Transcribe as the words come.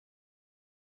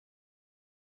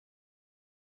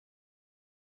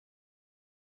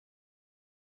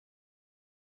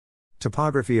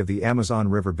Topography of the Amazon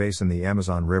River Basin. The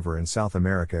Amazon River in South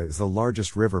America is the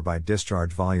largest river by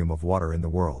discharge volume of water in the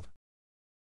world,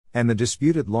 and the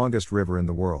disputed longest river in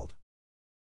the world.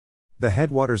 The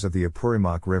headwaters of the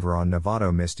Apurimac River on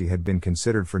Novato Misti had been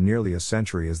considered for nearly a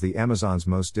century as the Amazon's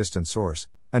most distant source,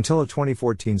 until a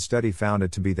 2014 study found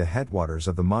it to be the headwaters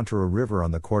of the Montero River on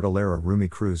the Cordillera Rumi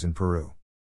Cruz in Peru.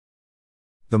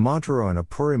 The Montero and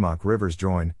Apurimac rivers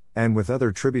join, and with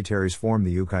other tributaries form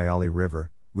the Ucayali River,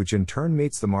 which in turn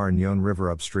meets the Marañón River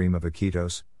upstream of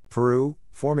Iquitos, Peru,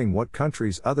 forming what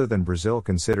countries other than Brazil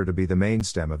consider to be the main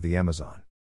stem of the Amazon.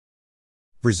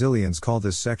 Brazilians call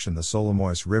this section the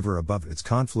Solimões River above its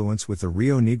confluence with the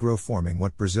Rio Negro, forming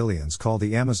what Brazilians call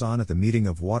the Amazon at the meeting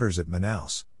of waters at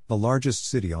Manaus, the largest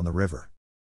city on the river.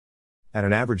 At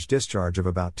an average discharge of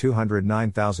about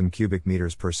 209,000 cubic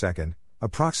meters per second,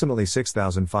 approximately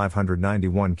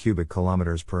 6,591 cubic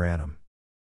kilometers per annum.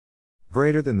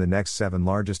 Greater than the next 7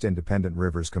 largest independent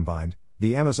rivers combined,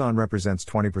 the Amazon represents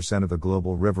 20% of the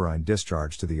global riverine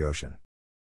discharge to the ocean.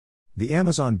 The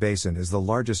Amazon Basin is the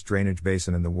largest drainage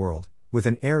basin in the world, with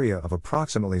an area of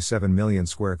approximately 7 million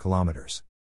square kilometers.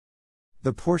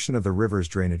 The portion of the river's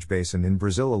drainage basin in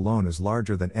Brazil alone is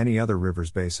larger than any other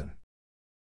river's basin.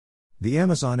 The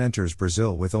Amazon enters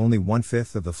Brazil with only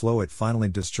 1/5 of the flow it finally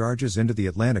discharges into the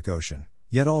Atlantic Ocean,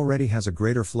 yet already has a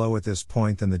greater flow at this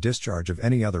point than the discharge of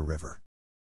any other river.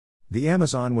 The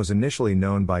Amazon was initially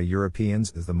known by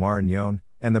Europeans as the Marañón,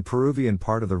 and the Peruvian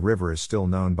part of the river is still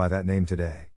known by that name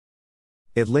today.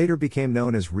 It later became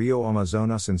known as Rio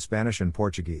Amazonas in Spanish and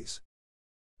Portuguese.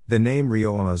 The name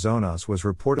Rio Amazonas was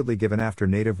reportedly given after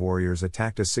native warriors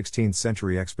attacked a 16th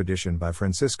century expedition by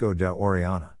Francisco de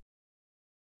Orellana.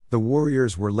 The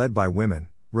warriors were led by women,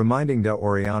 reminding de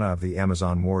Orellana of the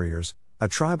Amazon warriors, a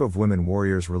tribe of women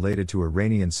warriors related to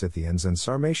Iranian Scythians and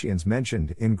Sarmatians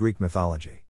mentioned in Greek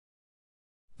mythology.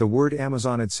 The word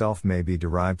Amazon itself may be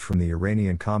derived from the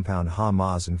Iranian compound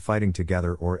ha-maz in fighting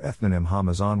together, or ethnonym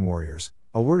Hamazan warriors,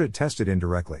 a word attested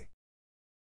indirectly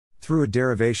through a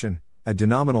derivation, a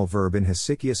denominal verb in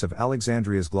Hesychius of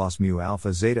Alexandria's gloss mu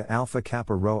alpha zeta alpha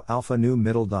kappa rho alpha nu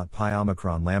middle dot pi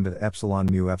omicron lambda epsilon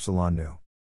mu epsilon nu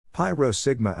pi rho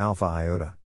sigma alpha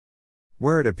iota,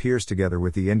 where it appears together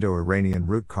with the Indo-Iranian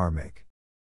root karmak.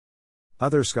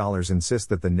 Other scholars insist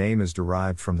that the name is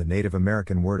derived from the Native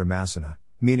American word amasana,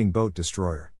 meaning boat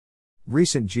destroyer.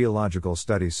 Recent geological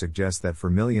studies suggest that for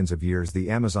millions of years the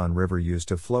Amazon River used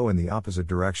to flow in the opposite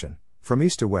direction, from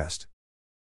east to west.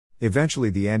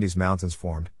 Eventually the Andes Mountains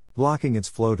formed, blocking its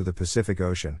flow to the Pacific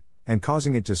Ocean, and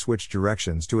causing it to switch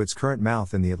directions to its current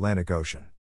mouth in the Atlantic Ocean.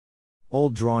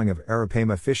 Old drawing of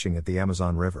Arapaima fishing at the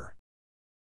Amazon River.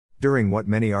 During what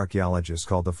many archaeologists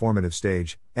call the formative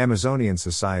stage, Amazonian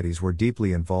societies were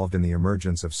deeply involved in the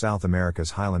emergence of South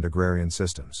America's highland agrarian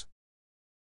systems.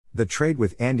 The trade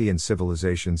with Andean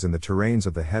civilizations in the terrains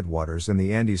of the headwaters in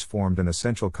the Andes formed an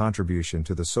essential contribution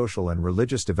to the social and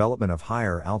religious development of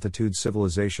higher altitude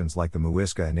civilizations like the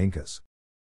Muisca and Incas.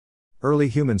 Early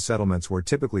human settlements were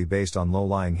typically based on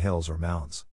low-lying hills or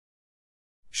mounds.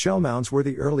 Shell mounds were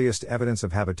the earliest evidence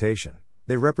of habitation.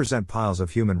 They represent piles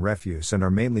of human refuse and are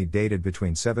mainly dated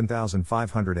between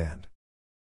 7,500 and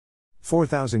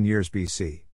 4,000 years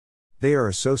BC. They are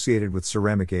associated with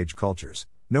ceramic age cultures.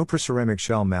 No preceramic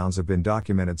shell mounds have been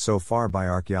documented so far by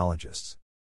archaeologists.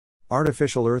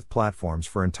 Artificial earth platforms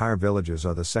for entire villages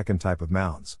are the second type of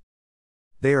mounds.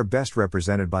 They are best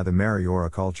represented by the Mariora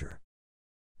culture.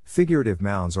 Figurative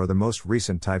mounds are the most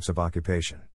recent types of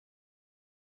occupation.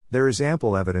 There is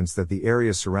ample evidence that the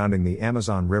areas surrounding the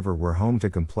Amazon River were home to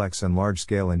complex and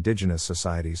large-scale indigenous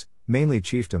societies, mainly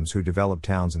chiefdoms who developed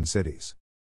towns and cities.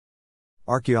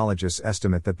 Archaeologists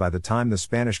estimate that by the time the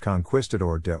Spanish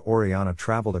conquistador de Orellana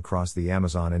traveled across the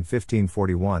Amazon in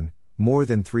 1541, more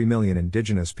than 3 million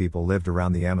indigenous people lived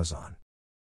around the Amazon.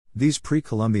 These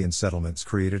pre-Columbian settlements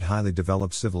created highly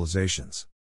developed civilizations.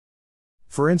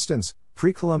 For instance,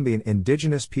 pre-Columbian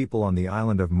indigenous people on the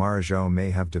island of Marajó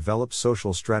may have developed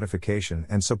social stratification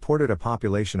and supported a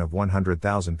population of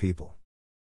 100,000 people.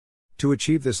 To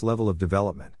achieve this level of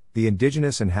development, the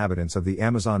indigenous inhabitants of the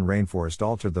Amazon rainforest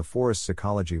altered the forest's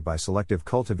ecology by selective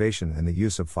cultivation and the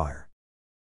use of fire.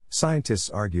 Scientists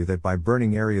argue that by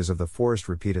burning areas of the forest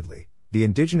repeatedly, the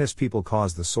indigenous people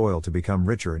caused the soil to become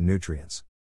richer in nutrients.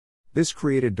 This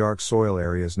created dark soil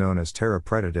areas known as terra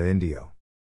preta de indio.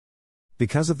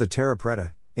 Because of the terra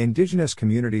preta, indigenous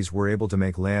communities were able to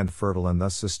make land fertile and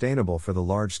thus sustainable for the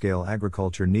large-scale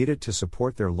agriculture needed to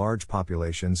support their large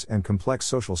populations and complex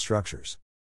social structures.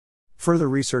 Further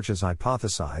research has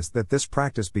hypothesized that this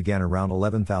practice began around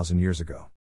 11,000 years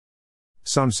ago.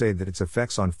 Some say that its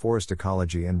effects on forest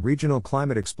ecology and regional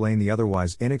climate explain the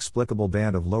otherwise inexplicable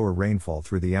band of lower rainfall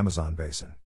through the Amazon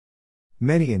basin.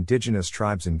 Many indigenous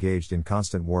tribes engaged in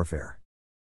constant warfare.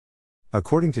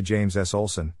 According to James S.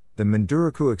 Olson, the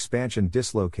Munduruku expansion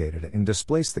dislocated and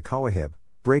displaced the Kawahib,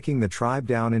 breaking the tribe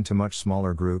down into much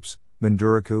smaller groups.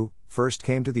 Munduruku first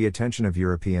came to the attention of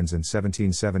Europeans in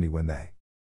 1770 when they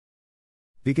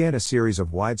began a series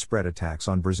of widespread attacks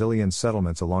on Brazilian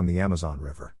settlements along the Amazon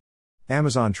River.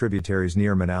 Amazon tributaries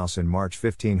near Manaus in March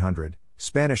 1500,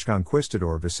 Spanish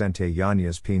conquistador Vicente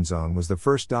Yáñez Pinzón was the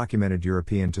first documented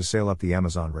European to sail up the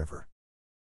Amazon River.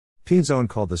 Pinzón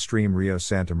called the stream Rio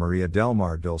Santa Maria del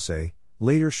Mar Dulce,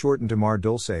 later shortened to Mar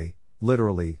Dulce,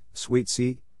 literally, sweet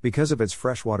sea, because of its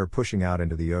freshwater pushing out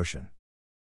into the ocean.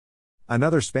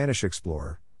 Another Spanish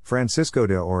explorer, Francisco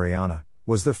de Orellana,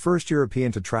 was the first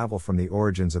European to travel from the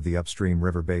origins of the upstream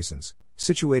river basins,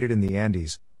 situated in the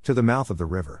Andes, to the mouth of the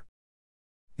river.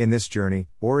 In this journey,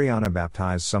 Orellana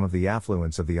baptized some of the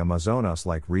affluents of the Amazonas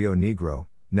like Rio Negro,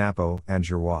 Napo, and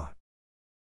Juruá.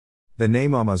 The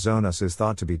name Amazonas is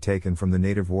thought to be taken from the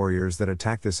native warriors that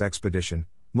attacked this expedition,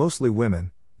 mostly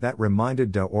women, that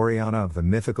reminded de Orellana of the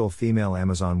mythical female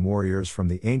Amazon warriors from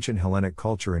the ancient Hellenic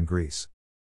culture in Greece.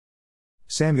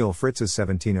 Samuel Fritz's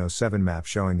 1707 map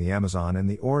showing the Amazon and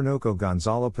the Orinoco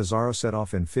Gonzalo Pizarro set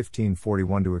off in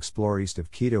 1541 to explore east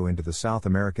of Quito into the South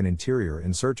American interior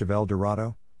in search of El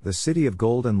Dorado, the city of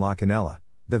gold, and La Canela,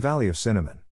 the valley of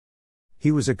cinnamon.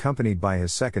 He was accompanied by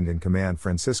his second-in-command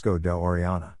Francisco de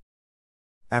Orellana.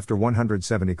 After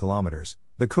 170 kilometers,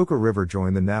 the Coca River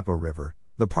joined the Napo River.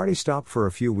 The party stopped for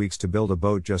a few weeks to build a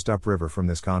boat just upriver from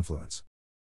this confluence.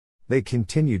 They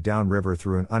continued downriver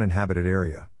through an uninhabited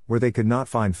area, where they could not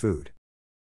find food.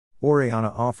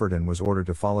 Orellana offered and was ordered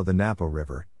to follow the Napo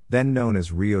River, then known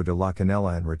as Rio de la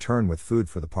Canela, and return with food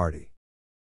for the party.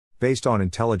 Based on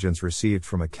intelligence received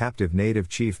from a captive native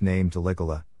chief named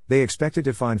Taligala, they expected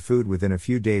to find food within a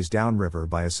few days downriver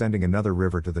by ascending another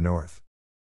river to the north.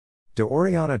 De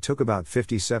Orellana took about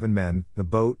 57 men, the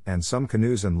boat, and some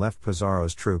canoes and left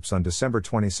Pizarro's troops on December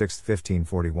 26,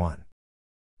 1541.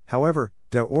 However,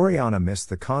 de Orellana missed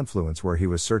the confluence where he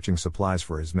was searching supplies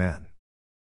for his men.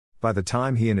 By the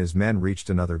time he and his men reached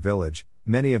another village,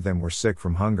 many of them were sick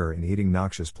from hunger and eating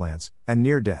noxious plants, and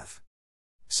near death.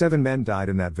 7 men died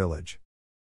in that village.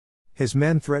 His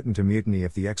men threatened to mutiny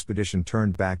if the expedition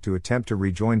turned back to attempt to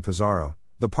rejoin Pizarro,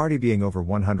 the party being over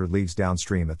 100 leagues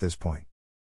downstream at this point.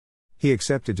 He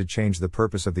accepted to change the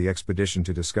purpose of the expedition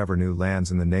to discover new lands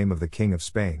in the name of the King of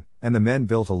Spain, and the men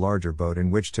built a larger boat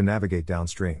in which to navigate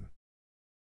downstream.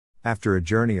 After a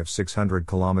journey of 600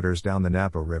 kilometers down the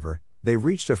Napo River, they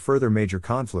reached a further major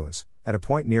confluence, at a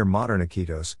point near modern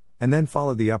Iquitos, and then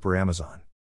followed the upper Amazon,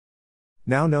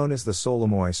 now known as the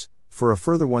Solimois, for a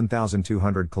further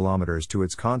 1,200 kilometers to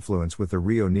its confluence with the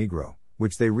Rio Negro,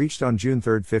 which they reached on June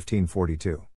 3,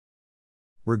 1542.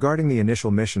 Regarding the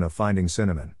initial mission of finding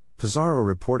cinnamon, Pizarro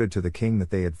reported to the king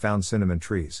that they had found cinnamon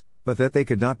trees, but that they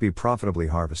could not be profitably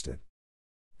harvested.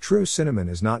 True cinnamon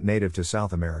is not native to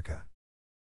South America.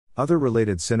 Other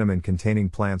related cinnamon-containing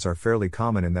plants are fairly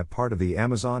common in that part of the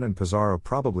Amazon, and Pizarro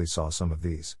probably saw some of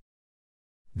these.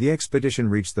 The expedition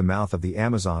reached the mouth of the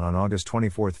Amazon on August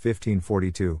 24,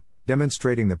 1542,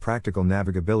 demonstrating the practical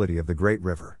navigability of the great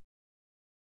river.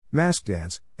 Mask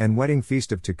Dance, and Wedding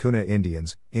Feast of Ticuna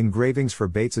Indians, engravings for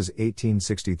Bates's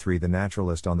 1863 The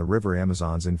Naturalist on the River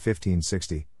Amazons in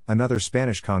 1560, another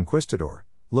Spanish conquistador,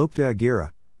 Lope de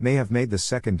Aguirre, may have made the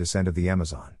second descent of the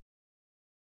Amazon.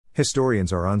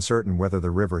 Historians are uncertain whether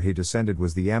the river he descended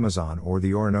was the Amazon or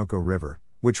the Orinoco River,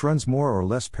 which runs more or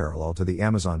less parallel to the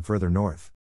Amazon further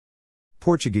north.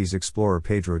 Portuguese explorer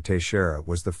Pedro Teixeira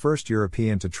was the first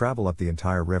European to travel up the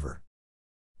entire river.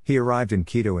 He arrived in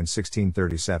Quito in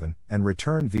 1637, and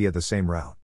returned via the same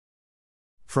route.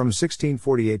 From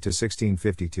 1648 to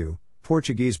 1652,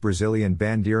 Portuguese-Brazilian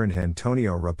bandeirante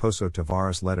Antonio Raposo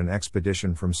Tavares led an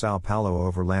expedition from São Paulo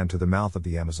overland to the mouth of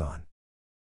the Amazon,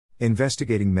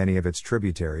 investigating many of its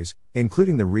tributaries,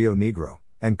 including the Rio Negro,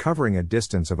 and covering a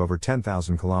distance of over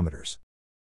 10,000 kilometers.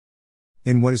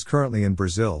 In what is currently in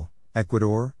Brazil,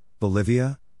 Ecuador,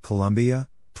 Bolivia, Colombia,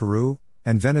 Peru,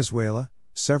 and Venezuela,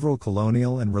 several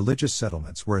colonial and religious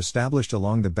settlements were established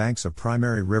along the banks of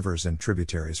primary rivers and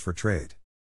tributaries for trade,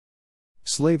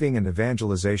 slaving, and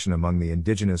evangelization among the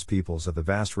indigenous peoples of the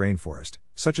vast rainforest,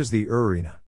 such as the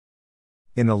Urina.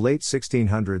 In the late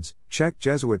 1600s, Czech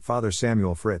Jesuit Father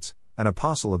Samuel Fritz, an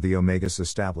apostle of the Omegas,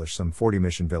 established some 40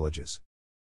 mission villages.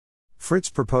 Fritz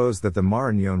proposed that the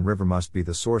Marañón River must be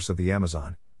the source of the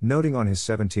Amazon, noting on his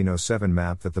 1707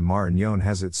 map that the Marañón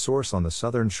has its source on the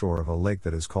southern shore of a lake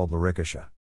that is called Laricacha,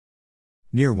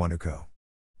 near Huánuco.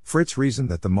 Fritz reasoned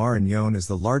that the Marañón is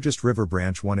the largest river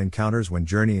branch one encounters when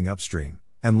journeying upstream,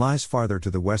 and lies farther to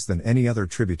the west than any other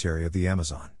tributary of the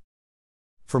Amazon.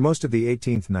 For most of the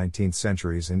 18th–19th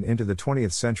centuries and into the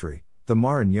 20th century, the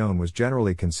Marañón was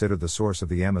generally considered the source of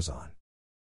the Amazon.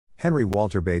 Henry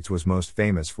Walter Bates was most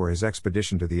famous for his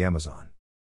expedition to the Amazon.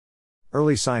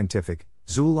 Early scientific,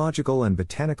 zoological and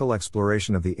botanical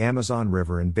exploration of the Amazon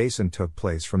River and basin took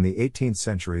place from the 18th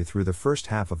century through the first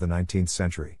half of the 19th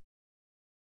century.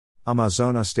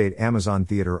 Amazonas State Amazon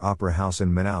Theater Opera House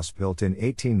in Manaus, built in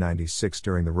 1896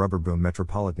 during the rubber boom.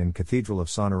 Metropolitan Cathedral of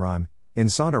Santarém, in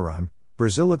Santarém,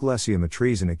 Brazil. Iglesia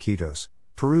Matriz in Iquitos,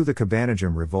 Peru. The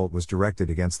Cabanagem revolt was directed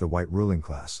against the white ruling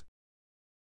class.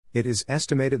 It is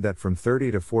estimated that from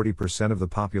 30 to 40% of the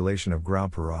population of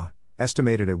Grão-Pará,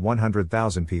 estimated at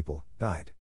 100,000 people,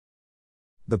 died.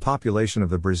 The population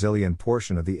of the Brazilian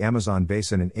portion of the Amazon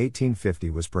basin in 1850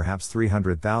 was perhaps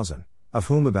 300,000, of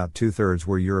whom about two-thirds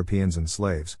were Europeans and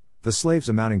slaves, the slaves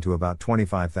amounting to about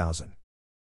 25,000.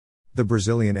 The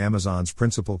Brazilian Amazon's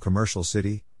principal commercial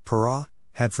city, Pará,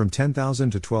 had from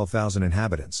 10,000 to 12,000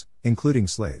 inhabitants, including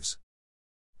slaves.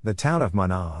 The town of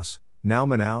Manaus, now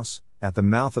Manaus, at the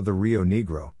mouth of the Rio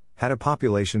Negro, had a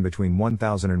population between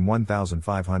 1,000 and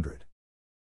 1,500.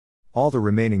 All the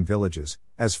remaining villages,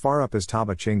 as far up as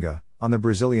Tabatinga, on the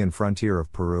Brazilian frontier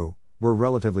of Peru, were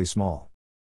relatively small.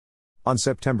 On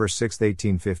September 6,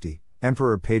 1850,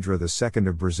 Emperor Pedro II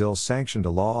of Brazil sanctioned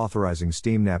a law authorizing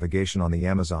steam navigation on the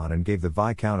Amazon and gave the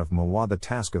Viscount of Mauá the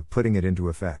task of putting it into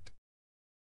effect.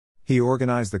 He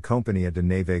organized the Companhia de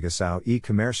Navegação e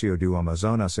Comércio do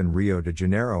Amazonas in Rio de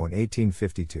Janeiro in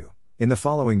 1852. In the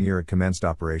following year it commenced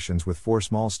operations with 4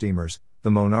 small steamers,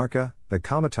 the Monarca, the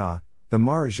Camatá, the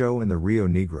Marajó and the Rio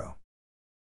Negro.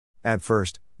 At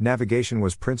first, navigation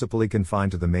was principally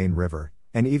confined to the main river,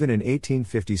 and even in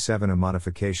 1857 a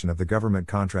modification of the government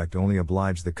contract only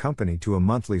obliged the company to a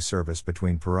monthly service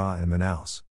between Pará and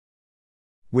Manaus.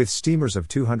 With steamers of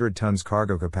 200 tons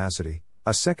cargo capacity,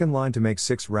 a second line to make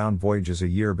 6 round voyages a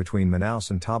year between Manaus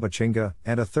and Tabatinga,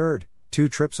 and a third, 2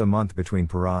 trips a month between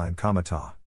Pará and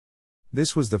Camatá.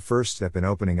 This was the first step in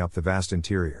opening up the vast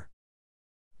interior.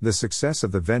 The success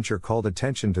of the venture called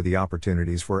attention to the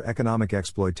opportunities for economic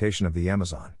exploitation of the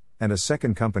Amazon, and a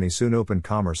second company soon opened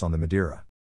commerce on the Madeira.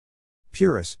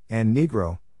 Purus and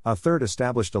Negro, a third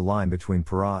established a line between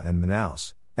Pará and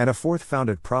Manaus, and a fourth found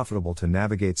it profitable to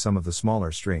navigate some of the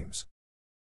smaller streams.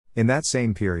 In that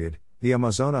same period, the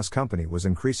Amazonas Company was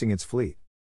increasing its fleet.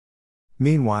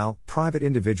 Meanwhile, private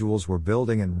individuals were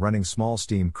building and running small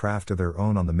steam craft of their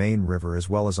own on the main river as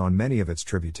well as on many of its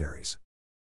tributaries.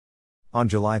 On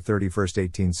July 31,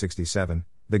 1867,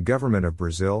 the government of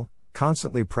Brazil,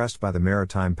 constantly pressed by the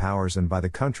maritime powers and by the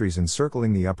countries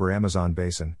encircling the upper Amazon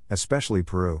basin, especially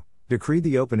Peru, decreed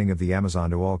the opening of the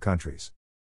Amazon to all countries.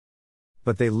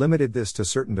 But they limited this to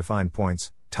certain defined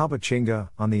points: Tabatinga,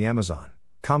 on the Amazon;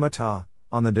 Camatá,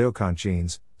 on the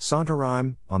Tocantins;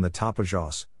 Santarém, on the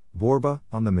Tapajós; Borba,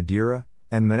 on the Madeira;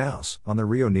 and Manaus, on the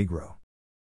Rio Negro.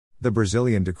 The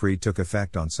Brazilian decree took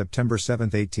effect on September 7,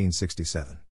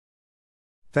 1867.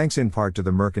 Thanks in part to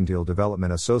the mercantile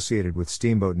development associated with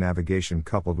steamboat navigation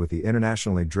coupled with the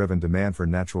internationally driven demand for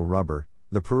natural rubber,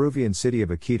 the Peruvian city of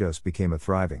Iquitos became a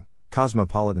thriving,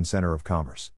 cosmopolitan center of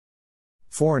commerce.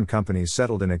 Foreign companies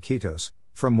settled in Iquitos,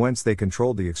 from whence they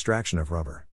controlled the extraction of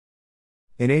rubber.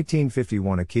 In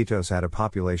 1851 Iquitos had a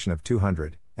population of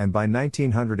 200, and by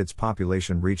 1900 its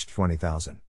population reached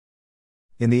 20,000.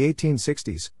 In the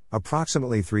 1860s,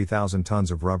 approximately 3,000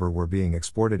 tons of rubber were being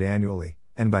exported annually,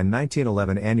 and by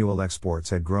 1911 annual exports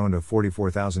had grown to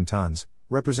 44,000 tons,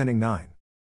 representing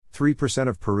 9.3%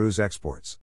 of Peru's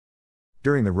exports.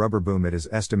 During the rubber boom it is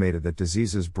estimated that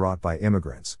diseases brought by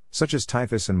immigrants, such as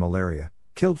typhus and malaria,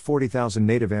 killed 40,000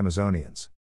 native Amazonians.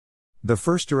 The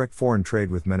first direct foreign trade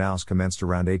with Manaus commenced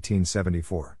around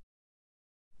 1874.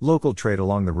 Local trade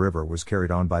along the river was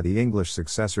carried on by the English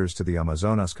successors to the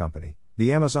Amazonas Company,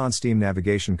 the Amazon Steam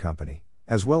Navigation Company,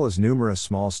 as well as numerous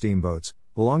small steamboats,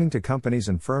 belonging to companies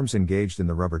and firms engaged in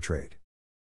the rubber trade.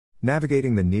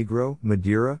 Navigating the Negro,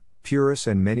 Madeira, Purus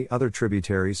and many other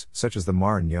tributaries, such as the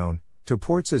Marañón, to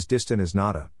ports as distant as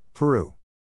Nata, Peru.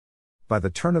 By the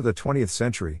turn of the 20th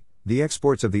century, the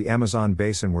exports of the Amazon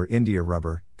basin were India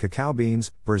rubber, cacao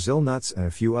beans, Brazil nuts and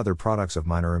a few other products of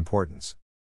minor importance,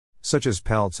 such as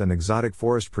pelts and exotic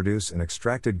forest produce and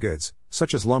extracted goods,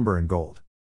 such as lumber and gold.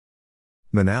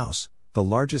 Manaus, the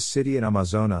largest city in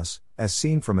Amazonas, as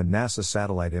seen from a NASA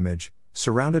satellite image,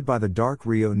 surrounded by the dark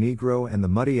Rio Negro and the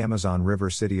muddy Amazon River.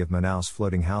 City of Manaus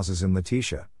floating houses in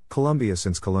Leticia, Colombia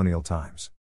since colonial times.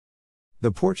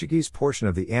 The Portuguese portion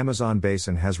of the Amazon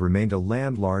basin has remained a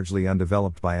land largely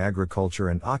undeveloped by agriculture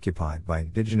and occupied by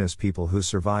indigenous people who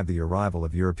survived the arrival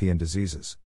of European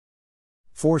diseases.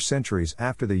 4 centuries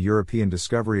after the European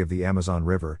discovery of the Amazon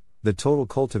River, the total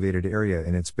cultivated area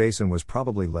in its basin was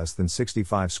probably less than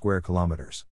 65 square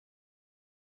kilometers.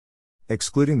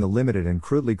 Excluding the limited and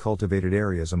crudely cultivated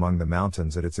areas among the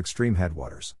mountains at its extreme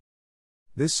headwaters.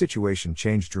 This situation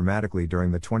changed dramatically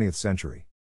during the 20th century.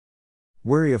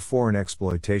 Wary of foreign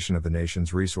exploitation of the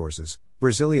nation's resources,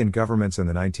 Brazilian governments in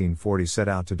the 1940s set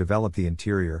out to develop the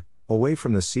interior, away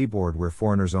from the seaboard where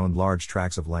foreigners owned large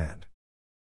tracts of land.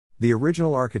 The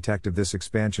original architect of this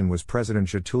expansion was President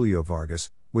Getúlio Vargas,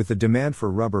 with the demand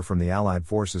for rubber from the Allied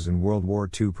forces in World War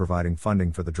II providing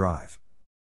funding for the drive.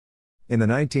 In the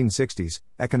 1960s,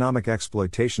 economic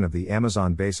exploitation of the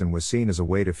Amazon basin was seen as a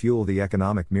way to fuel the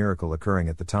economic miracle occurring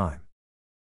at the time.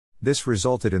 This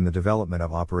resulted in the development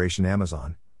of Operation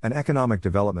Amazon, an economic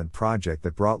development project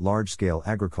that brought large-scale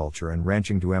agriculture and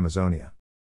ranching to Amazonia.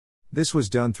 This was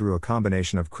done through a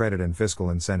combination of credit and fiscal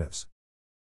incentives.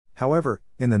 However,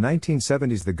 in the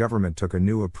 1970s the government took a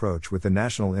new approach with the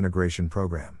National Integration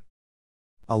Program.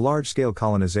 A large-scale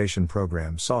colonization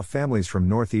program saw families from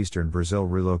northeastern Brazil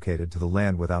relocated to the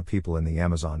land without people in the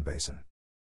Amazon basin.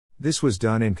 This was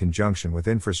done in conjunction with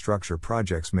infrastructure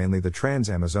projects, mainly the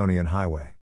Trans-Amazonian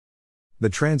Highway. The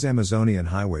Trans-Amazonian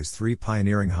Highway's 3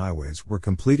 pioneering highways were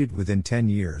completed within 10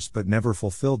 years but never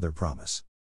fulfilled their promise.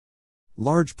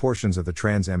 Large portions of the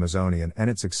Trans-Amazonian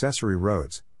and its accessory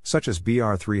roads, such as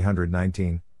BR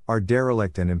 319, are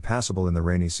derelict and impassable in the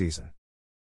rainy season.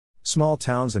 Small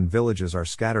towns and villages are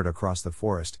scattered across the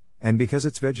forest, and because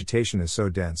its vegetation is so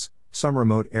dense, some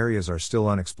remote areas are still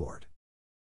unexplored.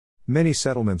 Many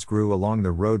settlements grew along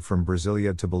the road from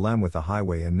Brasilia to Belém with the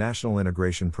Highway and National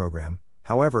Integration Program.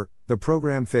 However, the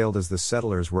program failed as the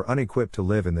settlers were unequipped to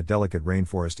live in the delicate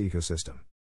rainforest ecosystem.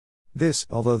 This,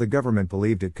 although the government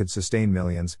believed it could sustain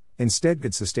millions, instead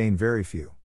could sustain very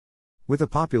few. With a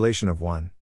population of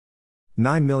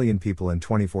 1.9 million people in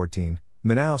 2014,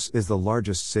 Manaus is the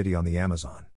largest city on the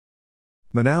Amazon.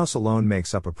 Manaus alone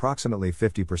makes up approximately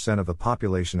 50% of the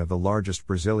population of the largest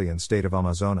Brazilian state of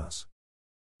Amazonas.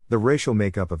 The racial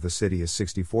makeup of the city is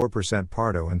 64%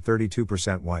 Pardo and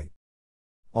 32% white.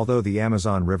 Although the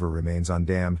Amazon River remains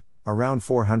undammed, around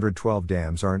 412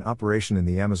 dams are in operation in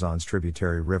the Amazon's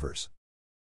tributary rivers.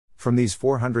 From these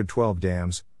 412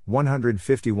 dams,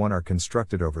 151 are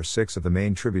constructed over 6 of the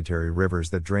main tributary rivers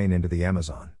that drain into the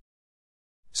Amazon.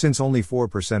 Since only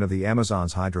 4% of the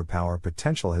Amazon's hydropower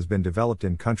potential has been developed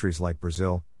in countries like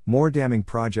Brazil, more damming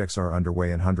projects are underway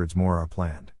and hundreds more are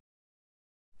planned.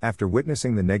 After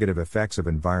witnessing the negative effects of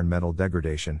environmental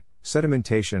degradation,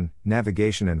 sedimentation,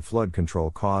 navigation and flood control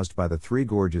caused by the Three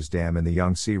Gorges Dam in the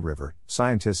Yangtze River,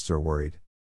 scientists are worried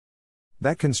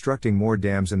that constructing more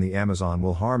dams in the Amazon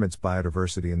will harm its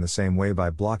biodiversity in the same way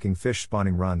by blocking fish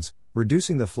spawning runs,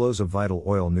 reducing the flows of vital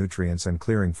oil nutrients and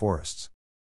clearing forests.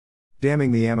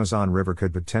 Damming the Amazon River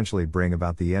could potentially bring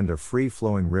about the end of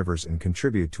free-flowing rivers and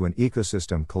contribute to an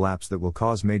ecosystem collapse that will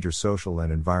cause major social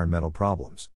and environmental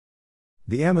problems.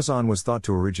 The Amazon was thought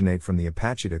to originate from the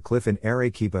Apachita cliff in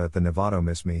Arequipa at the Nevado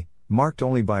Mismi, marked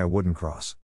only by a wooden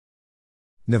cross.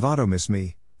 Nevado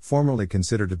Mismi, formerly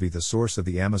considered to be the source of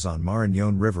the Amazon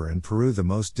Marañón River in Peru, the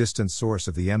most distant source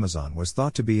of the Amazon, was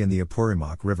thought to be in the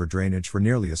Apurimac River drainage for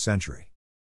nearly a century.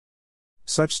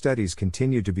 Such studies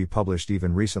continued to be published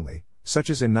even recently,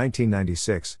 such as in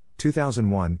 1996,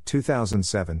 2001,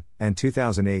 2007, and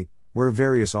 2008, where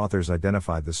various authors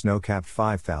identified the snow-capped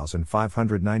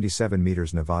 5,597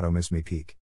 meters Nevado Mismi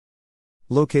Peak.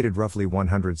 Located roughly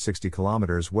 160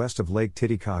 kilometers west of Lake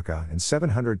Titicaca and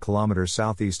 700 kilometers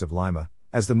southeast of Lima,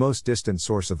 as the most distant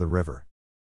source of the river.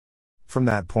 From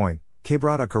that point,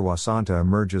 Quebrada Curwasanta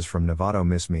emerges from Nevado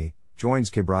Mismi, joins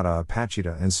Quebrada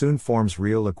Apachita and soon forms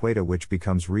Rio Liqueta, which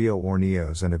becomes Rio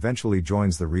Hornillos and eventually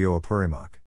joins the Rio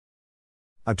Apurimac.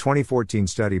 A 2014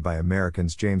 study by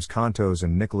Americans James Kontos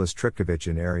and Nicholas Tripkovich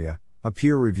in Area, a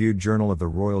peer-reviewed journal of the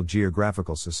Royal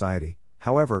Geographical Society,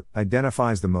 however,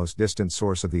 identifies the most distant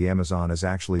source of the Amazon as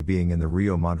actually being in the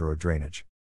Rio Mondoro drainage.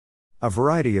 A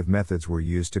variety of methods were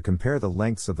used to compare the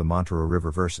lengths of the Montoro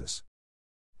River versus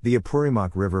the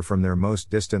Apurimac River from their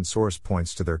most distant source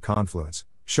points to their confluence,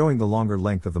 showing the longer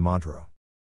length of the Montoro.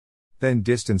 Then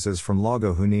distances from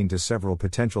Lago Junin to several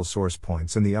potential source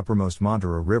points in the uppermost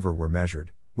Montoro River were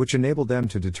measured, which enabled them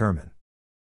to determine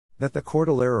that the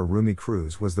Cordillera Rumi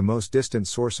Cruz was the most distant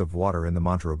source of water in the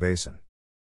Montoro Basin.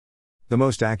 The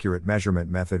most accurate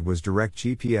measurement method was direct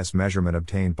GPS measurement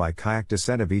obtained by kayak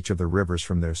descent of each of the rivers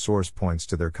from their source points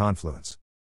to their confluence.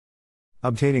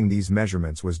 Obtaining these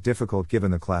measurements was difficult given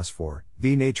the class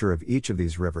 4V nature of each of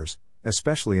these rivers,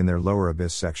 especially in their lower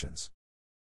abyss sections.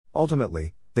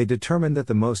 Ultimately, they determined that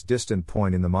the most distant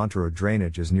point in the Montero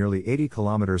drainage is nearly 80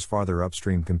 kilometers farther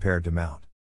upstream compared to Mt.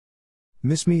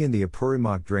 Mismi in the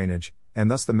Apurimac drainage,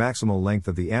 and thus the maximal length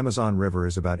of the Amazon River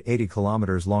is about 80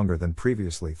 kilometers longer than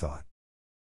previously thought.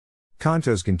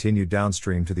 Cantos continued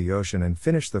downstream to the ocean and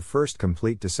finished the first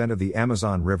complete descent of the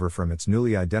Amazon River from its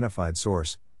newly identified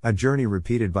source, a journey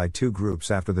repeated by two groups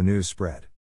after the news spread.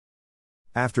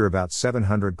 After about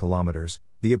 700 kilometers,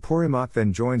 the Apurimac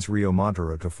then joins Rio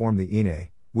Montero to form the Ine,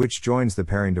 which joins the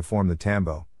Parin to form the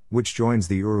Tambo, which joins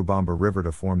the Urubamba River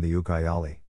to form the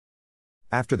Ucayali.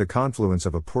 After the confluence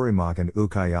of Apurimac and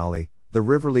Ucayali, the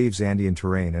river leaves Andean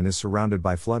terrain and is surrounded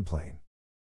by floodplain.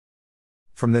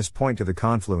 From this point to the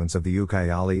confluence of the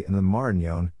Ucayali and the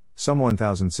Marañón, some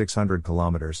 1,600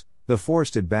 kilometers, the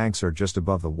forested banks are just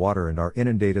above the water and are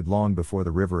inundated long before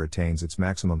the river attains its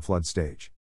maximum flood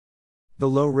stage. The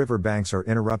low river banks are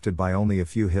interrupted by only a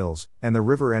few hills, and the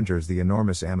river enters the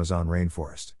enormous Amazon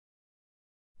rainforest.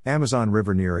 Amazon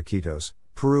River near Iquitos,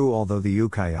 Peru. Although the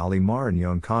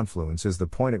Ucayali-Marañón confluence is the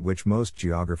point at which most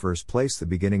geographers place the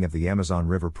beginning of the Amazon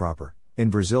River proper,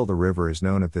 in Brazil the river is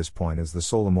known at this point as the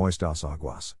Solimões das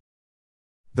Águas.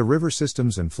 The river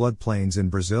systems and floodplains in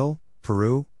Brazil,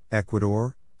 Peru,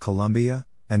 Ecuador, Colombia,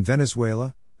 and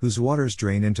Venezuela, whose waters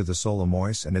drain into the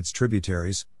Solimões and its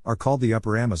tributaries, are called the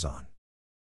Upper Amazon.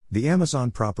 The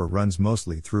Amazon proper runs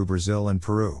mostly through Brazil and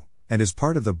Peru, and is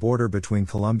part of the border between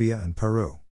Colombia and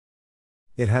Peru.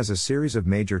 It has a series of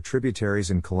major tributaries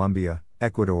in Colombia,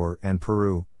 Ecuador, and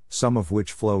Peru, some of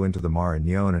which flow into the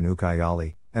Marañón and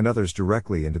Ucayali, and others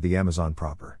directly into the Amazon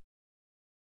proper.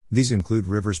 These include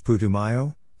rivers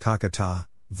Putumayo, Caquetá,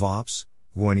 Vops,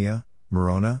 Guania,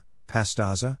 Morona,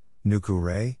 Pastaza,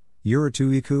 Nucuré,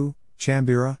 Urituicu,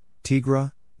 Chambira,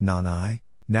 Tigra, Nanay,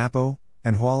 Napo,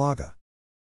 and Hualaga.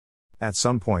 At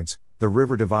some points, the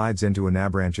river divides into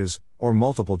anabranches, or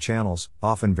multiple channels,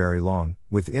 often very long,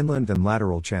 with inland and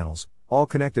lateral channels, all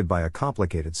connected by a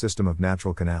complicated system of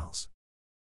natural canals.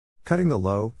 Cutting the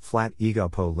low, flat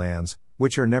Igapo lands,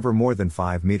 which are never more than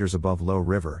 5 meters above low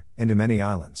river, into many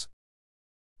islands.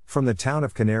 From the town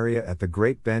of Canaria at the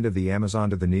Great Bend of the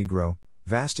Amazon to the Negro,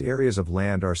 vast areas of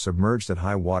land are submerged at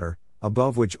high water,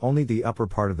 above which only the upper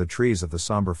part of the trees of the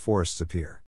somber forests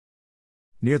appear.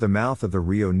 Near the mouth of the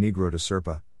Rio Negro de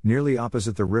Serpa, nearly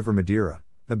opposite the river Madeira,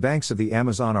 the banks of the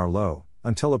Amazon are low,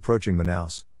 until approaching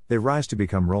Manaus, they rise to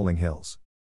become rolling hills.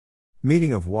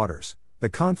 Meeting of waters, the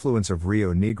confluence of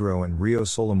Rio Negro and Rio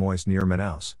Solimões near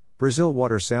Manaus, Brazil.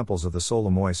 Water samples of the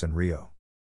Solimões and Rio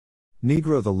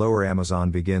Negro. The lower Amazon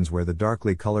begins where the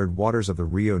darkly colored waters of the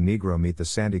Rio Negro meet the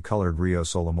sandy-colored Rio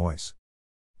Solimões.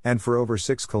 And for over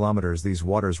 6 kilometers these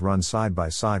waters run side by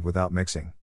side without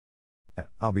mixing. At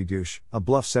Abidouche, a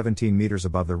bluff 17 meters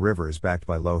above the river is backed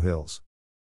by low hills.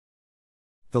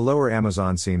 The lower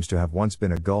Amazon seems to have once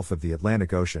been a gulf of the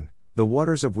Atlantic Ocean, the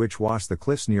waters of which wash the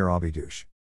cliffs near Abidouche.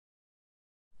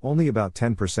 Only about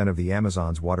 10% of the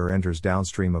Amazon's water enters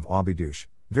downstream of Abidouche,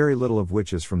 very little of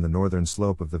which is from the northern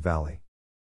slope of the valley.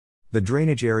 The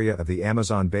drainage area of the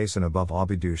Amazon basin above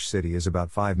Abidouche city is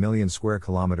about 5 million square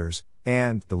kilometers,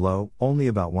 and, below, only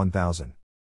about 1,000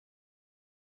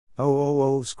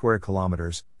 square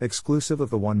kilometers, exclusive of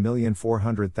the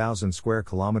 1,400,000 square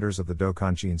kilometers of the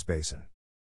Tocantins basin.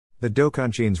 The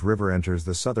Tocantins River enters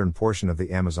the southern portion of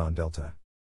the Amazon Delta.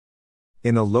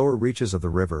 In the lower reaches of the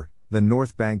river, the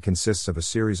north bank consists of a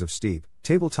series of steep,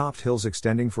 table-topped hills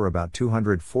extending for about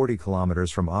 240 kilometers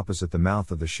from opposite the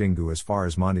mouth of the Xingu as far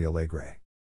as Monte Alegre.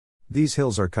 These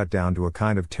hills are cut down to a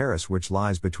kind of terrace which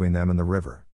lies between them and the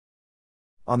river.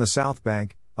 On the south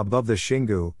bank, above the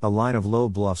Xingu, a line of low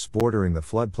bluffs bordering the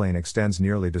floodplain extends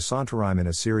nearly to Santarém in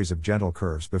a series of gentle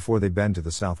curves before they bend to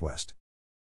the southwest.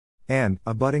 And,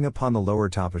 abutting upon the lower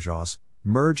Tapajós,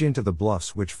 merge into the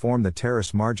bluffs which form the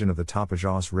terrace margin of the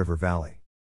Tapajós River Valley.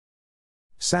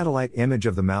 Satellite image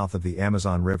of the mouth of the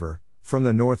Amazon River. From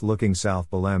the north looking south,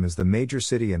 Belém is the major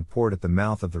city and port at the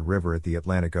mouth of the river at the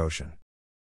Atlantic Ocean.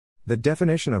 The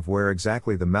definition of where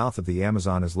exactly the mouth of the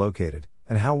Amazon is located,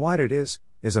 and how wide it is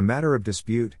a matter of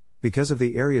dispute, because of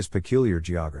the area's peculiar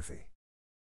geography.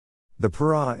 The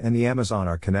Pará and the Amazon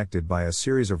are connected by a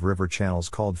series of river channels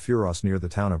called furos near the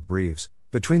town of Breves.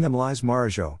 Between them lies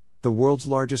Marajó, the world's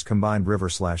largest combined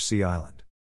river/sea island.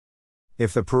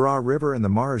 If the Pará River and the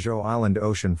Marajó Island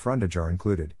ocean frontage are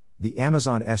included, the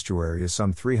Amazon estuary is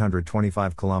some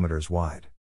 325 kilometers wide.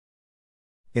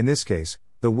 In this case,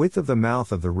 the width of the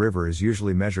mouth of the river is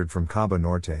usually measured from Cabo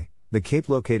Norte, the cape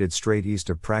located straight east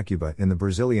of Pracuba in the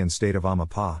Brazilian state of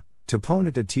Amapá,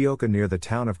 Topona de Tioca near the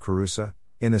town of Carusa,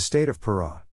 in the state of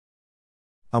Peru.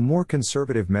 A more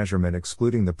conservative measurement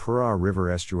excluding the Peru River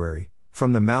estuary,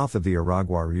 from the mouth of the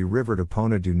Araguari River to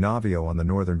Pona do Navio on the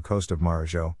northern coast of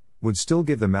Marajo, would still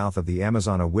give the mouth of the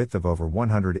Amazon a width of over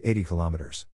 180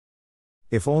 kilometers.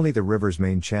 If only the river's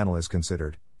main channel is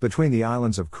considered, between the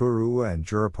islands of Curua and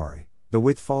Jurapari, the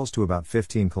width falls to about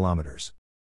 15 kilometers.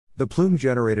 The plume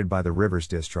generated by the river's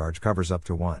discharge covers up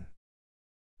to 1.3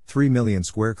 million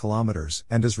square kilometers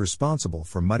and is responsible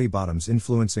for muddy bottoms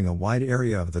influencing a wide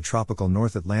area of the tropical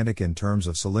North Atlantic in terms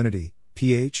of salinity,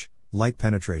 pH, light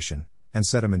penetration, and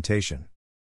sedimentation.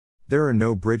 There are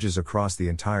no bridges across the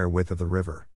entire width of the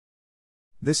river.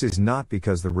 This is not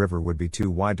because the river would be too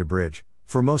wide to bridge.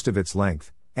 For most of its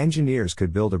length, engineers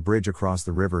could build a bridge across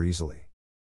the river easily.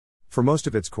 For most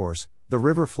of its course, the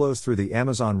river flows through the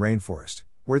Amazon rainforest,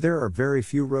 where there are very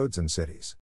few roads and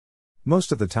cities.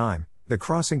 Most of the time, the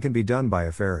crossing can be done by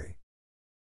a ferry.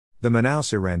 The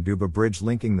Manaus-Iranduba Bridge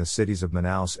linking the cities of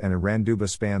Manaus and Iranduba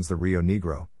spans the Rio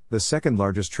Negro, the second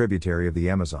largest tributary of the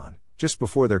Amazon, just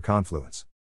before their confluence.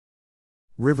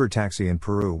 River taxi in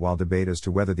Peru. While debate as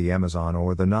to whether the Amazon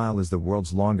or the Nile is the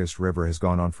world's longest river has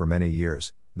gone on for many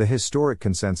years, the historic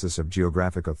consensus of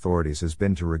geographic authorities has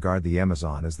been to regard the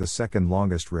Amazon as the second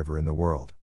longest river in the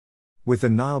world, with the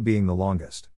Nile being the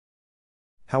longest.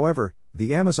 However,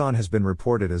 the Amazon has been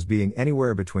reported as being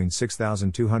anywhere between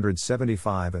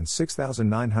 6,275 and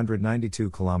 6,992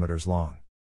 kilometers long.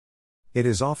 It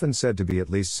is often said to be at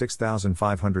least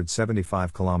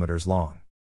 6,575 kilometers long.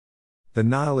 The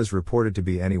Nile is reported to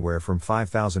be anywhere from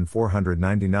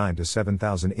 5,499 to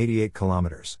 7,088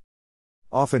 kilometers.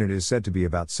 Often it is said to be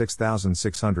about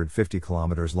 6,650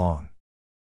 kilometers long.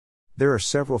 There are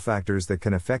several factors that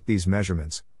can affect these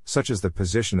measurements, such as the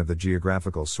position of the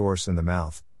geographical source and the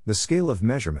mouth, the scale of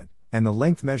measurement, and the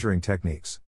length measuring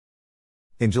techniques.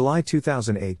 In July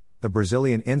 2008, the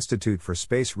Brazilian Institute for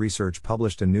Space Research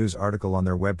published a news article on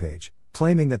their webpage,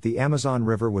 claiming that the Amazon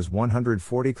River was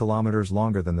 140 kilometers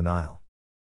longer than the Nile.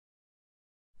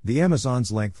 The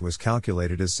Amazon's length was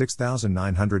calculated as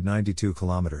 6,992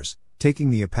 kilometers, taking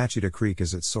the Apachita Creek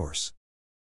as its source.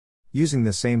 Using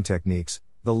the same techniques,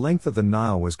 the length of the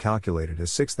Nile was calculated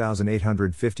as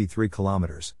 6,853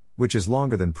 kilometers, which is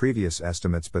longer than previous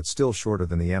estimates but still shorter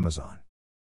than the Amazon.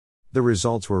 The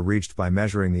results were reached by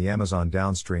measuring the Amazon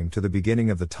downstream to the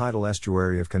beginning of the tidal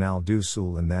estuary of Canal do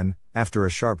Sul and then, after a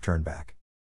sharp turn back,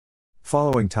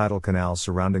 following tidal canals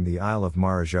surrounding the Isle of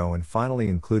Marajo and finally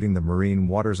including the marine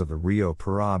waters of the Rio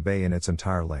Pará Bay in its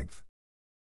entire length.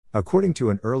 According to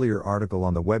an earlier article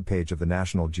on the webpage of the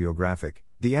National Geographic,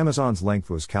 the Amazon's length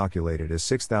was calculated as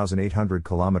 6,800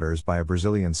 kilometers by a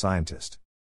Brazilian scientist.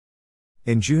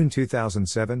 In June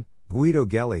 2007, Guido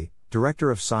Gelli,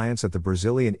 Director of Science at the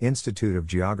Brazilian Institute of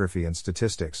Geography and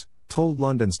Statistics, told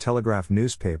London's Telegraph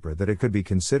newspaper that it could be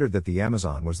considered that the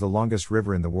Amazon was the longest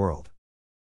river in the world.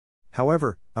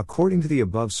 However, according to the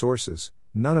above sources,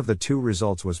 none of the two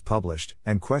results was published,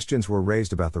 and questions were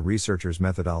raised about the researchers'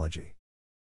 methodology.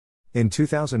 In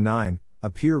 2009, a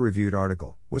peer-reviewed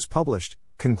article was published,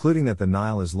 concluding that the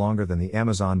Nile is longer than the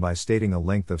Amazon by stating a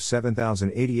length of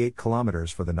 7,088 kilometers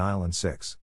for the Nile and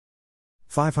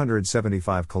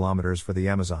 6,575 kilometers for the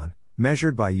Amazon,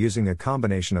 measured by using a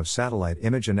combination of satellite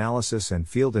image analysis and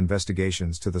field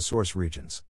investigations to the source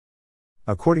regions.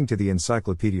 According to the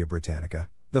Encyclopaedia Britannica,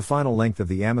 the final length of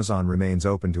the Amazon remains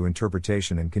open to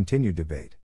interpretation and continued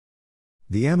debate.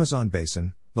 The Amazon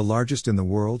basin, the largest in the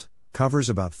world, covers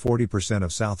about 40%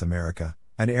 of South America,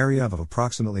 an area of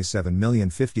approximately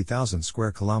 7,050,000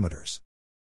 square kilometers.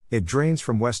 It drains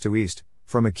from west to east,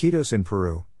 from Iquitos in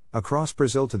Peru, across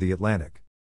Brazil to the Atlantic.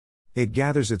 It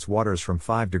gathers its waters from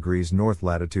 5 degrees north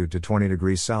latitude to 20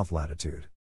 degrees south latitude.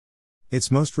 Its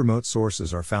most remote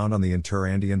sources are found on the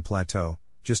Interandean Plateau,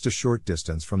 just a short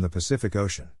distance from the Pacific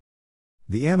Ocean.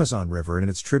 The Amazon River and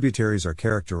its tributaries are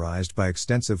characterized by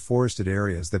extensive forested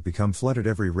areas that become flooded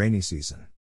every rainy season.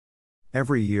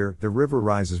 Every year, the river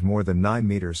rises more than 9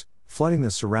 meters, flooding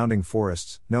the surrounding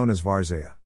forests, known as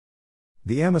várzea.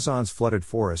 The Amazon's flooded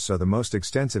forests are the most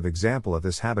extensive example of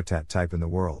this habitat type in the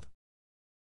world.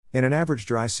 In an average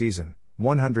dry season,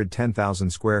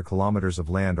 110,000 square kilometers of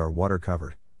land are water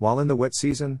covered, while in the wet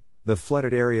season, the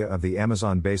flooded area of the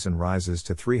Amazon basin rises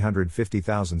to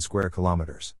 350,000 square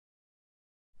kilometers.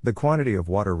 The quantity of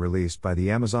water released by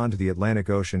the Amazon to the Atlantic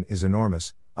Ocean is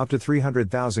enormous, up to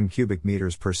 300,000 cubic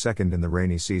meters per second in the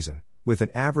rainy season, with an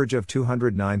average of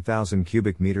 209,000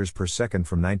 cubic meters per second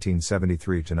from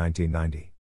 1973 to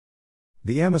 1990.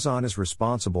 The Amazon is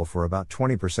responsible for about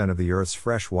 20% of the Earth's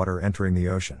fresh water entering the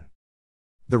ocean.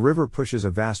 The river pushes a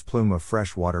vast plume of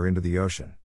fresh water into the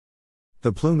ocean.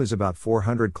 The plume is about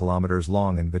 400 kilometers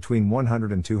long and between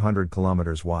 100 and 200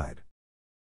 kilometers wide.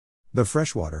 The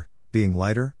freshwater, being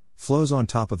lighter, flows on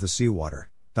top of the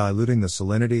seawater, diluting the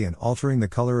salinity and altering the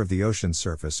color of the ocean's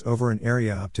surface over an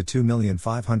area up to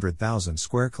 2,500,000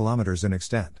 square kilometers in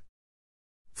extent.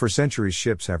 For centuries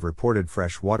ships have reported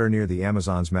fresh water near the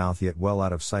Amazon's mouth, yet well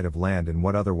out of sight of land in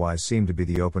what otherwise seemed to be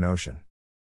the open ocean.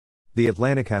 The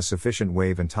Atlantic has sufficient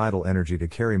wave and tidal energy to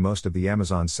carry most of the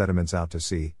Amazon's sediments out to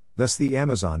sea, thus the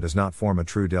Amazon does not form a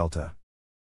true delta.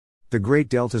 The great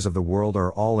deltas of the world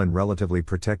are all in relatively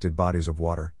protected bodies of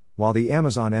water, while the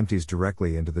Amazon empties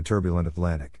directly into the turbulent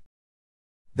Atlantic.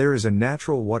 There is a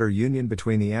natural water union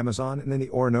between the Amazon and the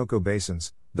Orinoco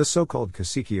basins, the so-called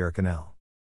Cassiquiare Canal.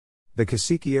 The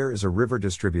Cassiquiare is a river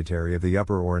distributary of the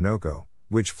upper Orinoco,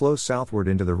 which flows southward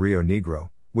into the Rio Negro,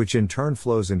 which in turn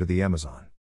flows into the Amazon.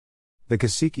 The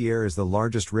Cassiquiare is the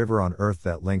largest river on Earth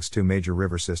that links two major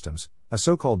river systems, a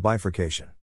so-called bifurcation.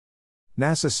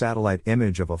 NASA satellite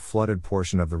image of a flooded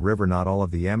portion of the river. Not all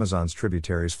of the Amazon's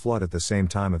tributaries flood at the same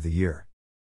time of the year.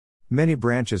 Many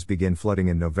branches begin flooding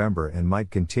in November and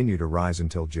might continue to rise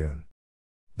until June.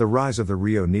 The rise of the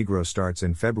Rio Negro starts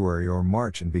in February or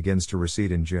March and begins to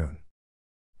recede in June.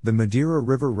 The Madeira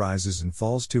River rises and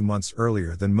falls 2 months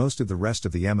earlier than most of the rest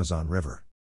of the Amazon River.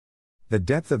 The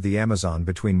depth of the Amazon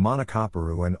between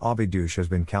Monocaparu and Obidos has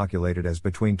been calculated as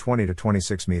between 20 to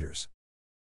 26 meters.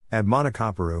 At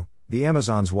Monocaparu, the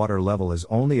Amazon's water level is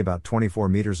only about 24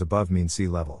 meters above mean sea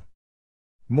level.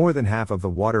 More than half of the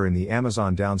water in the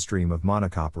Amazon downstream of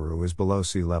Monocaparu is below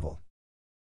sea level.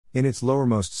 In its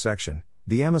lowermost section,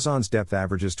 the Amazon's depth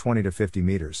averages 20 to 50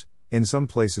 meters, in some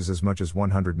places as much as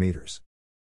 100 meters.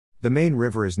 The main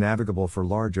river is navigable for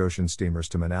large ocean steamers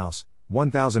to Manaus,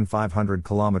 1,500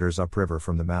 kilometers upriver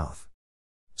from the mouth.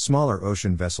 Smaller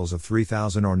ocean vessels of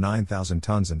 3,000 or 9,000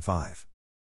 tons and 5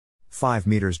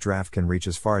 meters draft can reach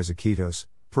as far as Iquitos,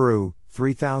 Peru,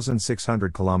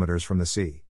 3,600 kilometers from the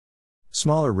sea.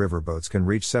 Smaller riverboats can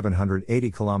reach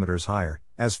 780 kilometers higher,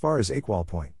 as far as Equal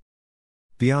Point.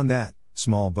 Beyond that,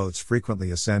 small boats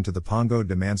frequently ascend to the Pongo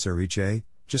de Manseriche,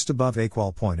 just above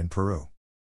Equal Point in Peru.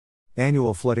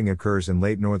 Annual flooding occurs in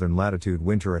late northern latitude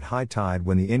winter at high tide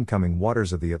when the incoming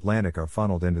waters of the Atlantic are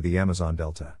funneled into the Amazon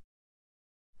Delta.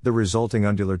 The resulting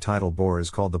undular tidal bore is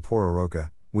called the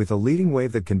pororoca, with a leading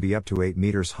wave that can be up to 8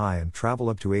 meters high and travel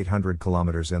up to 800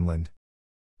 kilometers inland.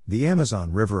 The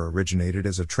Amazon River originated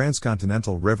as a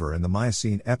transcontinental river in the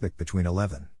Miocene epoch between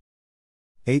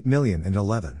 11.8 million and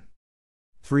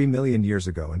 11.3 million years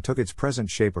ago and took its present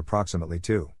shape approximately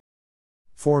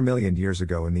 2.4 million years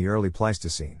ago in the early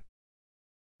Pleistocene.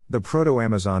 The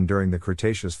Proto-Amazon during the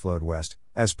Cretaceous flowed west,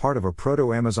 as part of a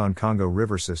Proto-Amazon-Congo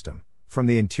river system, from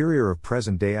the interior of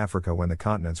present-day Africa when the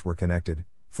continents were connected,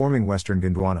 forming western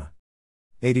Gondwana.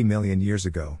 80 million years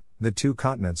ago, the two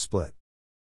continents split.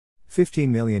 15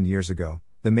 million years ago,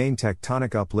 the main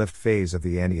tectonic uplift phase of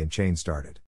the Andean chain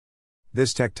started.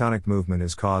 This tectonic movement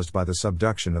is caused by the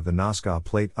subduction of the Nazca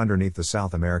Plate underneath the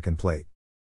South American Plate.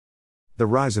 The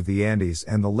rise of the Andes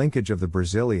and the linkage of the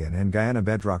Brazilian and Guyana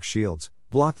bedrock shields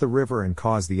blocked the river and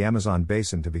caused the Amazon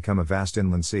basin to become a vast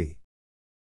inland sea.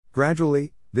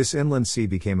 Gradually, this inland sea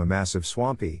became a massive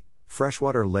swampy,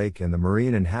 freshwater lake and the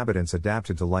marine inhabitants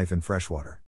adapted to life in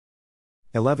freshwater.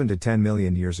 11 to 10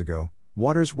 million years ago,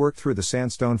 waters worked through the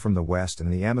sandstone from the west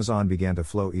and the Amazon began to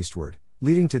flow eastward,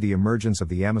 leading to the emergence of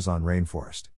the Amazon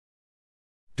rainforest.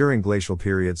 During glacial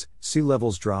periods, sea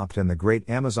levels dropped and the great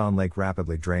Amazon lake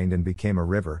rapidly drained and became a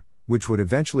river, which would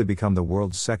eventually become the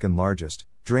world's second largest,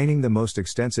 draining the most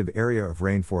extensive area of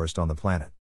rainforest on the planet.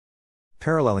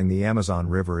 Paralleling the Amazon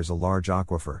River is a large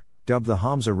aquifer, dubbed the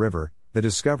Hamza River, the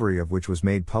discovery of which was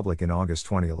made public in August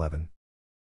 2011.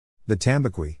 The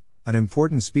tambaqui, an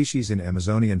important species in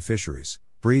Amazonian fisheries,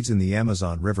 breeds in the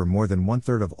Amazon River. More than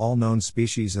 1/3 of all known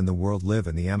species in the world live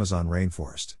in the Amazon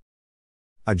rainforest.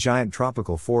 A giant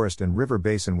tropical forest and river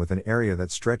basin with an area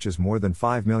that stretches more than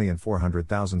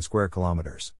 5,400,000 square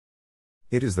kilometers.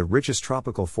 It is the richest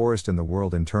tropical forest in the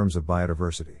world in terms of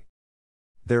biodiversity.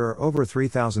 There are over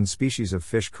 3,000 species of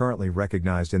fish currently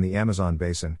recognized in the Amazon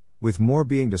basin, with more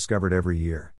being discovered every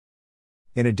year.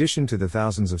 In addition to the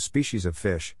thousands of species of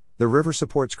fish, the river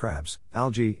supports crabs,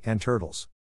 algae, and turtles.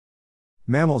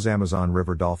 Mammals. Amazon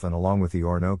River dolphin. Along with the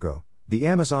Orinoco, the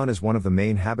Amazon is one of the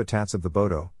main habitats of the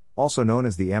boto, also known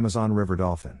as the Amazon river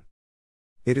dolphin.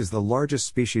 It is the largest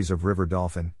species of river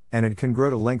dolphin, and it can grow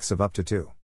to lengths of up to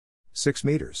 2.6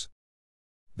 meters.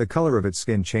 The color of its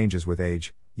skin changes with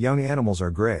age. Young animals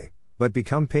are gray, but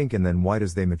become pink and then white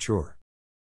as they mature.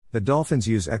 The dolphins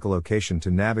use echolocation to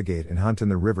navigate and hunt in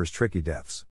the river's tricky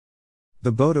depths.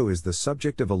 The Boto is the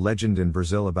subject of a legend in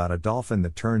Brazil about a dolphin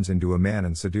that turns into a man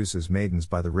and seduces maidens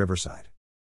by the riverside.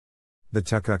 The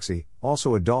tucuxi,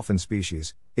 also a dolphin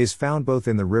species, is found both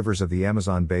in the rivers of the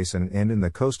Amazon basin and in the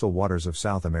coastal waters of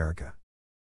South America.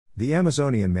 The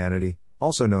Amazonian manatee,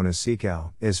 also known as sea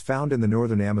cow, is found in the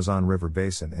northern Amazon River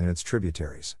basin and its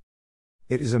tributaries.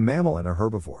 It is a mammal and a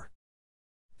herbivore.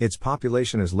 Its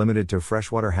population is limited to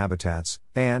freshwater habitats,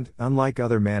 and, unlike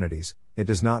other manatees, it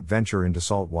does not venture into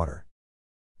salt water.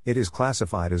 It is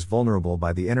classified as vulnerable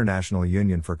by the International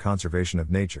Union for Conservation of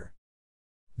Nature.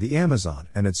 The Amazon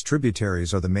and its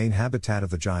tributaries are the main habitat of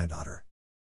the giant otter.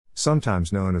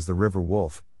 Sometimes known as the river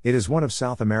wolf, it is one of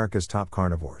South America's top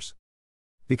carnivores.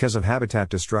 Because of habitat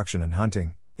destruction and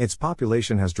hunting, its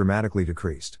population has dramatically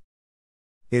decreased.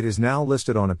 It is now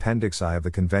listed on Appendix I of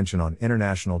the Convention on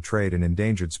International Trade in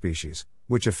Endangered Species,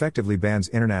 which effectively bans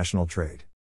international trade.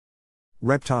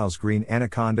 Reptiles. Green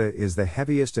anaconda is the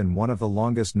heaviest and one of the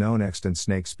longest known extant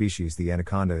snake species. The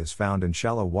anaconda is found in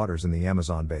shallow waters in the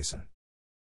Amazon basin.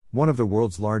 One of the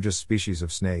world's largest species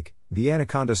of snake, the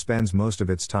anaconda spends most of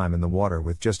its time in the water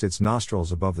with just its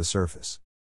nostrils above the surface.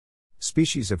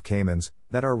 Species of caimans,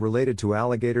 that are related to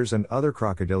alligators and other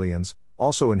crocodilians,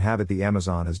 also inhabit the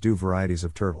Amazon, as do varieties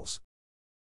of turtles.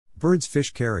 Birds.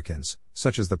 Fish. Caracans,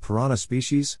 such as the piranha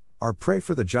species, are prey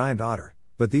for the giant otter,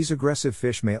 but these aggressive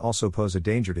fish may also pose a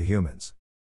danger to humans.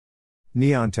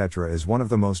 Neon tetra is one of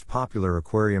the most popular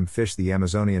aquarium fish. The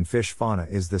Amazonian fish fauna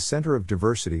is the center of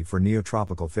diversity for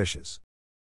neotropical fishes.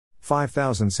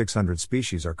 5,600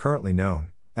 species are currently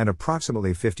known, and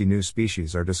approximately 50 new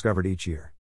species are discovered each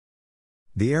year.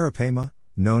 The arapaima,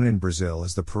 known in Brazil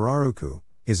as the pirarucu,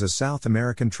 is a South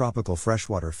American tropical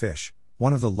freshwater fish,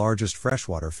 one of the largest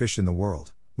freshwater fish in the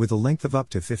world, with a length of up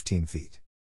to 15 feet.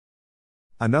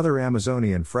 Another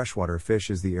Amazonian freshwater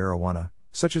fish is the arowana,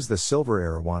 such as the silver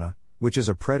arowana, which is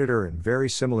a predator and very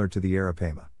similar to the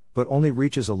arapaima, but only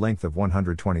reaches a length of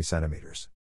 120 centimeters.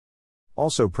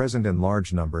 Also present in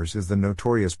large numbers is the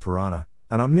notorious piranha,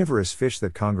 an omnivorous fish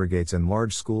that congregates in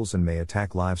large schools and may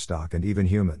attack livestock and even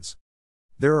humans.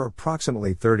 There are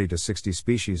approximately 30 to 60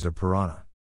 species of piranha.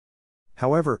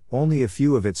 However, only a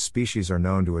few of its species are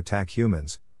known to attack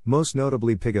humans, most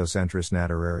notably Pygocentris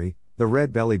naturari, the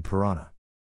red-bellied piranha.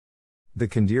 The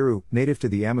candiru, native to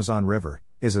the Amazon River,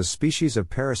 is a species of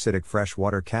parasitic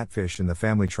freshwater catfish in the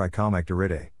family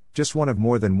Trichomacteridae, just one of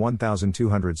more than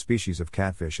 1,200 species of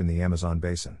catfish in the Amazon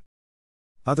basin.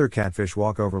 Other catfish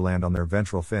walk overland on their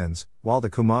ventral fins, while the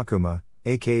kumakuma,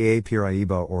 aka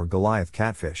piraiba or Goliath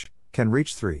catfish, can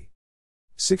reach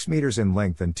 3.6 meters in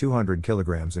length and 200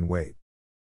 kilograms in weight.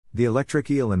 The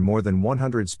electric eel and more than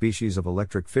 100 species of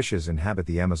electric fishes inhabit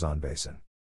the Amazon basin.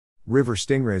 River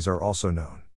stingrays are also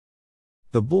known.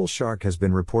 The bull shark has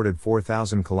been reported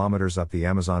 4,000 kilometers up the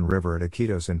Amazon River at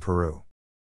Iquitos in Peru.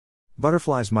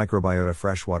 Butterflies. Microbiota.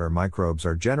 Freshwater microbes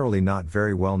are generally not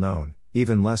very well known,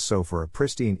 even less so for a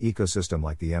pristine ecosystem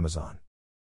like the Amazon.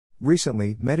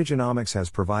 Recently, metagenomics has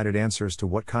provided answers to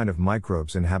what kind of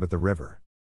microbes inhabit the river.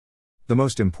 The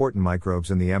most important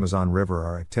microbes in the Amazon River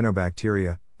are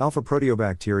actinobacteria, alpha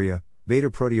proteobacteria, beta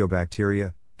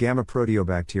proteobacteria, gamma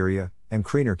proteobacteria, and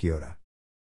Crenarchaeota.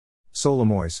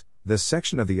 Solomois, the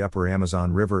section of the upper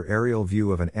Amazon River aerial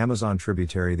view of an Amazon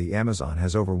tributary. The Amazon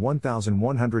has over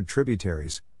 1,100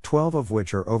 tributaries, 12 of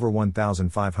which are over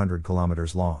 1,500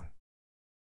 kilometers long.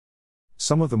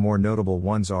 Some of the more notable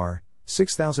ones are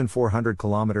 6,400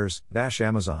 kilometers,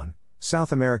 Amazon,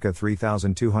 South America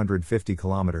 3,250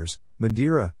 kilometers,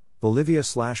 Madeira,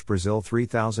 Bolivia/Brazil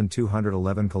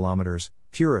 3,211 kilometers,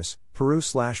 Puris,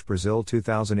 Peru/Brazil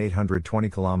 2,820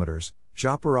 kilometers,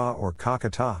 Japara or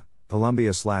Caquetá,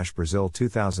 Colombia/Brazil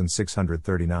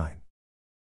 2,639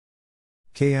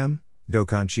 km,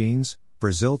 Tocantins,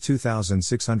 Brazil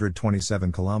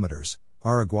 2,627 kilometers,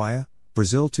 Araguaia,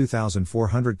 Brazil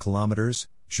 2,400 kilometers,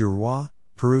 Juruá,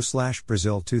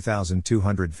 Peru/Brazil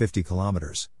 2,250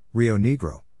 kilometers, Rio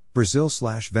Negro,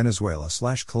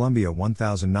 Brazil/Venezuela/Colombia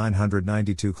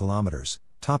 1,992 kilometers,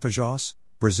 Tapajós,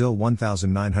 Brazil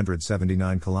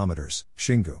 1,979 kilometers,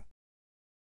 Xingu,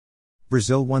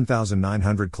 Brazil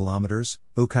 1,900 kilometers,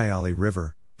 Ucayali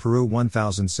River, Peru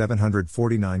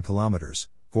 1,749 kilometers,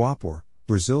 Guapor,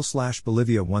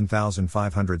 Brazil/Bolivia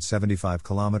 1,575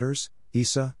 kilometers,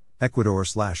 Isa,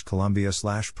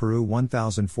 Ecuador/Colombia/Peru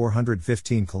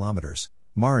 1,415 kilometers,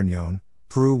 Marañón,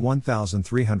 Peru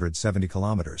 1,370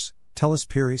 kilometers, Teles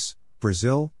Pires,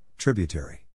 Brazil,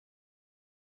 tributary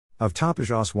of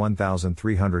Tapajós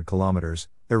 1,300 kilometers,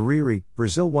 Iriri,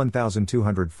 Brazil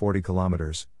 1,240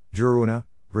 kilometers, Juruena,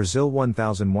 Brazil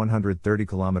 1,130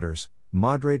 kilometers,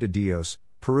 Madre de Dios,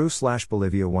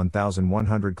 Peru/Bolivia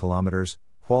 1,100 kilometers,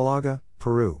 Hualaga,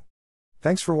 Peru.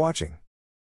 Thanks for watching.